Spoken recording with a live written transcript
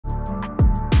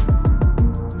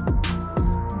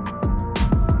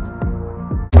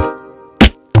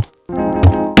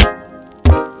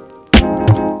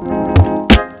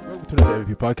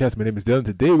podcast. My name is Dylan.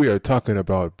 Today we are talking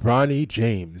about Bronny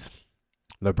James,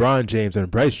 LeBron James, and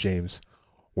Bryce James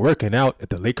working out at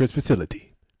the Lakers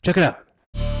facility. Check it out.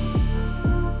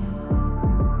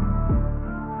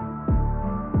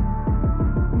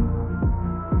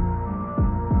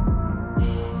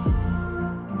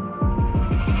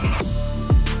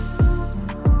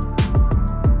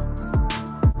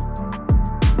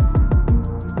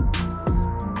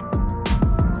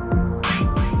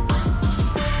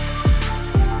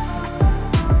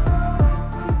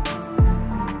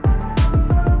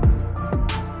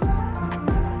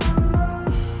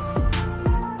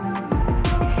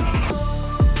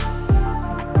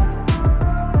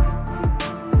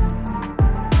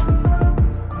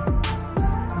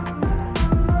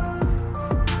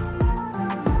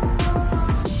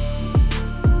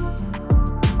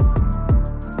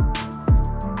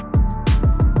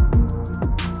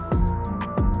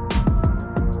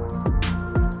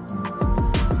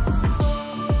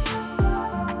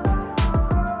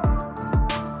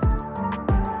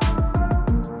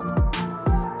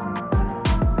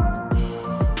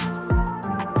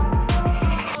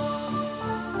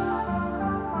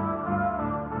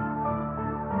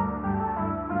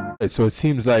 So it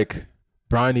seems like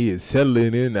Bronny is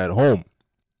settling in at home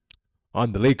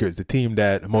on the Lakers, the team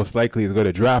that most likely is going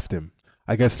to draft him.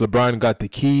 I guess LeBron got the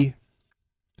key,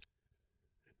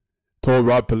 told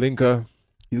Rob Pelinka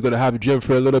he's going to have a gym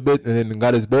for a little bit, and then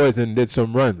got his boys and did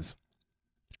some runs,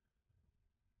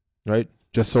 right?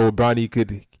 Just so Bronny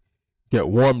could get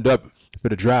warmed up for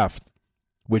the draft,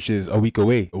 which is a week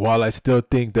away. While I still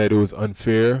think that it was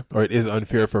unfair, or it is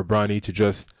unfair for Bronny to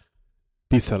just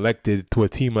be selected to a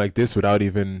team like this without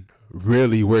even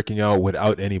really working out,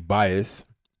 without any bias.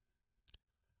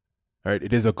 All right,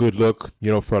 it is a good look,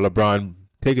 for LeBron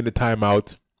taking the time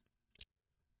out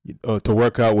to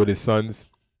work out with his sons,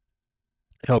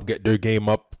 help get their game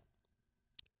up,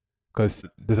 because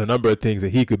there's a number of things that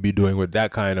he could be doing with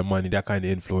that kind of money, that kind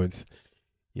of influence.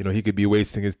 He could be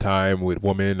wasting his time with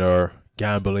women or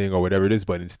gambling or whatever it is,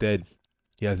 but instead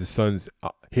he has his sons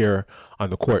here on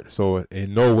the court. So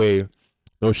in no way,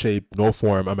 no shape, no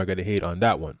form am I going to hate on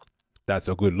that one. That's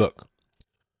a good look,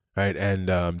 right? And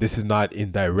this is not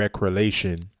in direct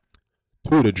relation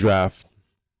to the draft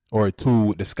or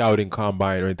to the scouting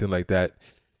combine or anything like that,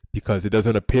 because it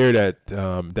doesn't appear that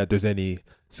that there's any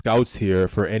scouts here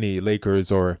for any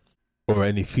Lakers or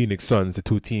any Phoenix Suns, the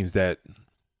two teams that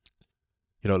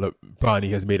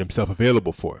Bronny has made himself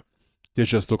available for. This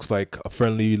just looks like a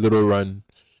friendly little run,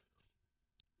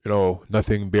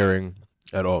 nothing bearing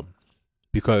at all.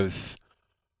 Because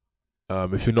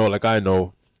if you know, like I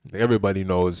know, everybody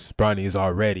knows Bronny is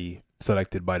already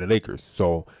selected by the Lakers.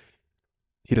 So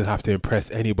he doesn't have to impress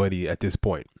anybody at this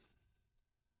point.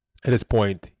 At this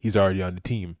point, he's already on the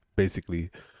team, basically.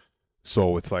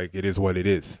 So it's like, it is what it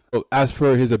is. So as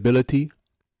for his ability,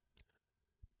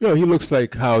 he looks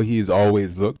like how he's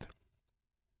always looked.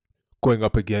 Going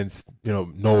up against,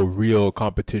 no real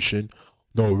competition,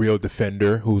 no real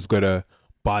defender who's going to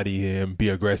body him, be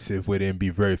aggressive with him, be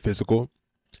very physical.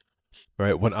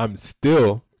 Right? What I'm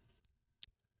still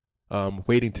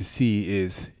waiting to see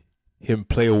is him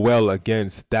play well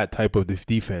against that type of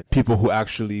defense. People who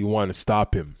actually want to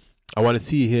stop him. I want to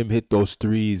see him hit those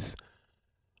threes,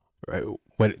 right,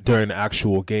 during the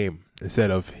actual game, instead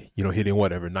of hitting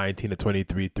whatever 19 to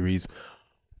 23 threes,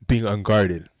 being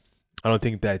unguarded. I don't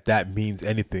think that means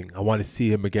anything. I want to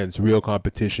see him against real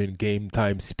competition, game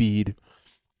time, speed,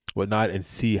 whatnot, and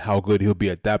see how good he'll be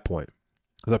at that point.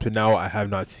 Because up to now, I have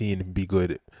not seen him be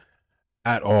good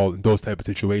at all in those type of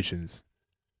situations.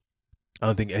 I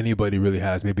don't think anybody really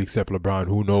has, maybe except LeBron.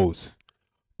 Who knows?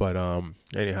 But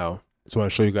anyhow, just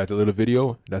want to show you guys a little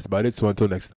video. That's about it. So until next time.